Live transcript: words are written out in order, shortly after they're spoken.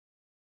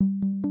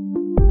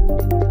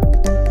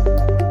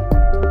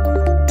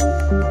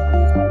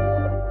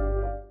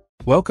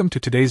Welcome to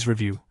today's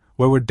review,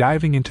 where we're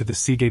diving into the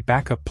Seagate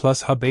Backup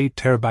Plus Hub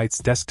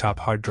 8TB desktop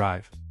hard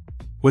drive.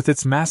 With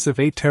its massive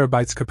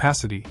 8TB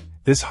capacity,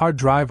 this hard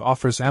drive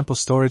offers ample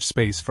storage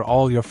space for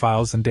all your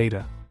files and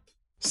data.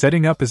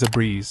 Setting up is a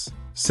breeze.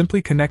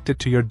 Simply connect it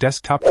to your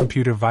desktop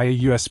computer via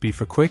USB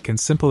for quick and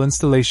simple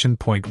installation.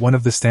 One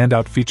of the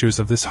standout features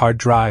of this hard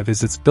drive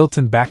is its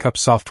built-in backup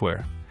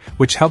software,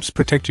 which helps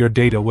protect your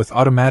data with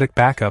automatic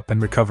backup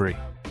and recovery.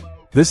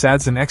 This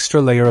adds an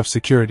extra layer of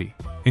security,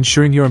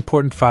 ensuring your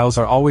important files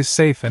are always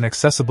safe and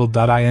accessible.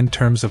 In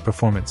terms of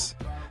performance,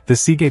 the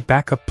Seagate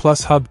Backup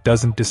Plus Hub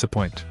doesn't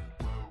disappoint.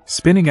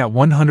 Spinning at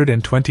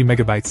 120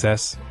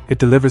 MB/s, it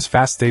delivers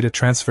fast data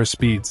transfer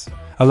speeds,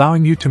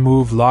 allowing you to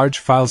move large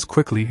files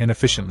quickly and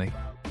efficiently.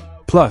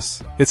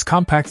 Plus, its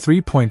compact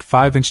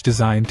 3.5-inch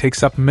design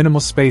takes up minimal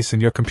space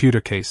in your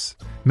computer case,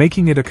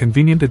 making it a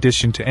convenient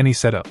addition to any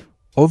setup.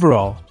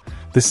 Overall,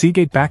 the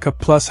Seagate Backup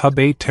Plus Hub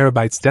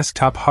 8TB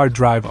desktop hard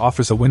drive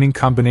offers a winning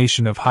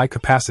combination of high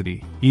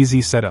capacity,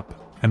 easy setup,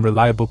 and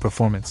reliable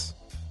performance.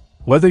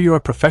 Whether you're a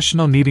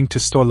professional needing to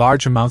store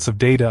large amounts of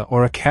data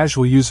or a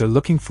casual user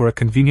looking for a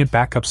convenient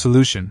backup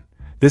solution,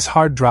 this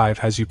hard drive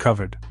has you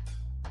covered.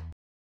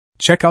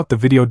 Check out the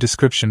video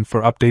description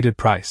for updated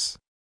price.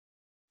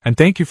 And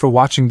thank you for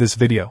watching this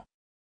video.